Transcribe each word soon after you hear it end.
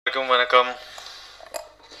வணக்கம்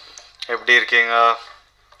எப்படி இருக்கீங்க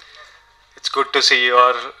It's good to see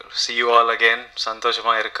you all again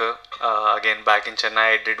சந்தோஷமா இருக்கு again back in Chennai.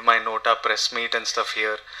 I did my nota press meet and stuff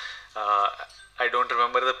here. I don't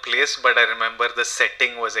remember the place, but I remember the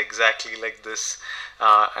setting was exactly like this,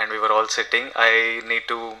 and we were all sitting. I need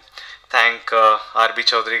to thank R.B.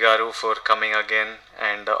 Chaudhary Garu for coming again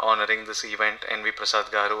and honoring this event, N.V. Prasad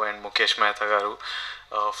Garu and Mukesh Mehta Garu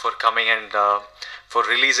for coming and for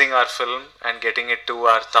releasing our film and getting it to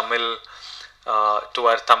our Tamil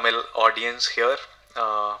audience here,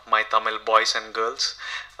 my Tamil boys and girls.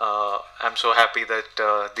 I'm so happy that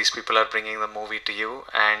these people are bringing the movie to you.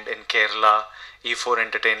 And in Kerala, E4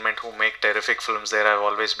 Entertainment, who make terrific films there, I've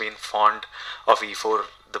always been fond of E4,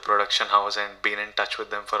 the production house, and been in touch with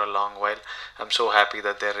them for a long while. I'm so happy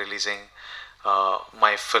that they're releasing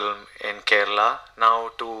my film in Kerala. Now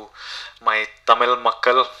to my Tamil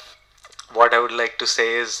Makkal, what I would like to say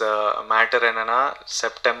is matter enna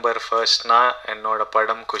September 1st na ennoda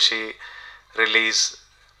padam Kushi release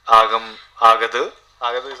agadu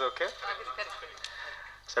is okay.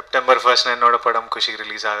 September 1st na ennoda padam Kushi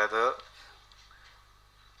release agadu.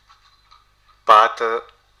 பார்த்து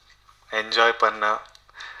enjoy பண்ண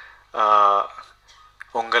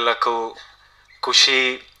உங்களுக்கு குஷி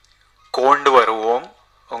கொண்டு வருவோம்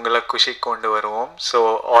so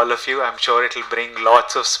all of you, I'm sure it will bring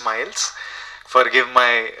lots of smiles. Forgive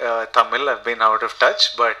my Tamil, I've been out of touch,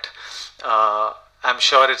 but I'm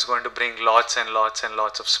sure it's going to bring lots and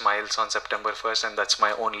lots of smiles on September 1st, and that's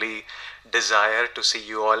my only desire, to see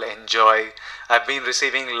you all enjoy. I've been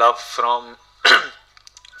receiving love from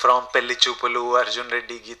Pelli Chupulu, Arjun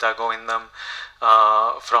Reddy, Geeta Govindam,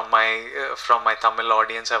 from my Tamil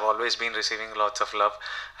audience. I've always been receiving lots of love,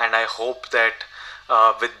 and I hope that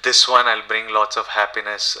with this one I'll bring lots of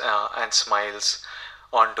happiness and smiles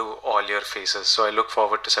onto all your faces. So I look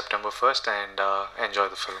forward to September 1st and enjoy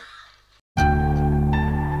the film.